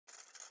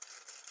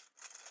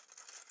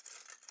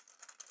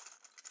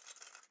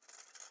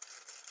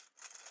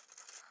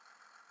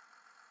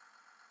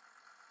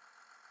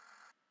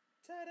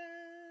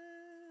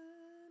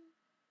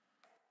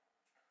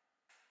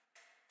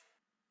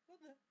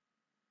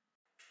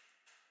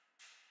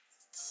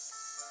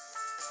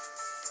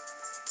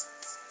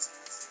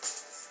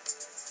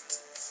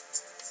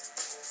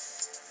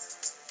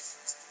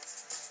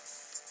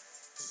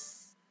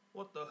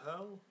What the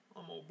hell?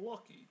 I'm all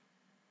blocky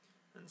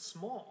and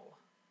small.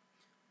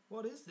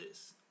 What is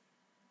this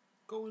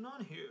going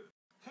on here?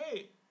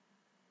 Hey,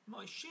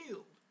 my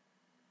shield.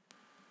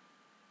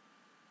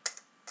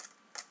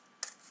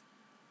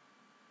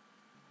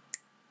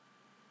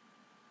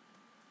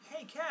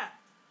 Hey, cat.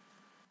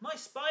 My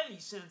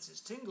spidey sense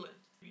is tingling.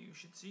 You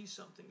should see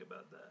something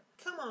about that.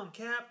 Come on,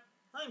 Cap.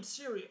 I'm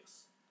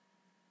serious.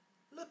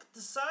 Look at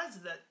the size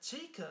of that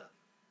teacup.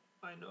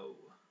 I know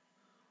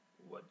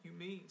what you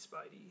mean,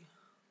 Spidey.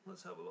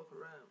 Let's have a look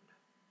around.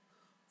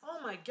 Oh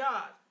my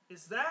god,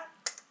 is that?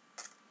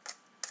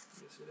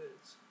 Yes, it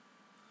is.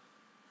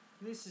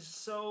 This is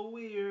so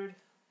weird.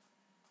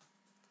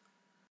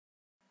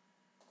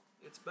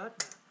 It's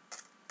Batman.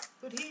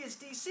 But he is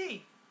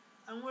DC,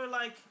 and we're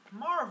like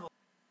Marvel.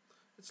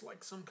 It's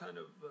like some kind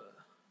of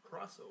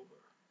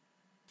crossover.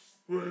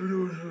 What are you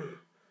doing here?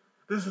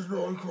 This is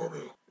not a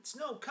comic. It's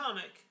no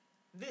comic.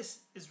 This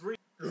is real.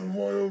 Then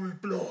why are we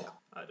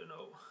blocked? I don't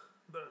know,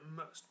 but I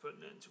must put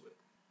an end to it.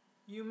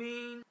 You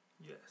mean?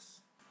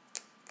 Yes.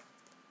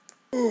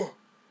 No!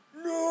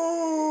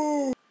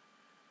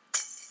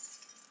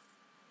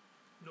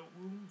 No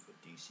room for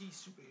DC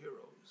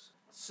superheroes.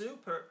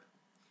 Super.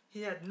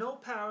 He had no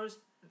powers,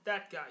 and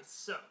that guy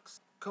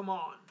sucks. Come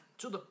on,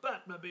 to the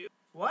Batmobile.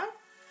 What?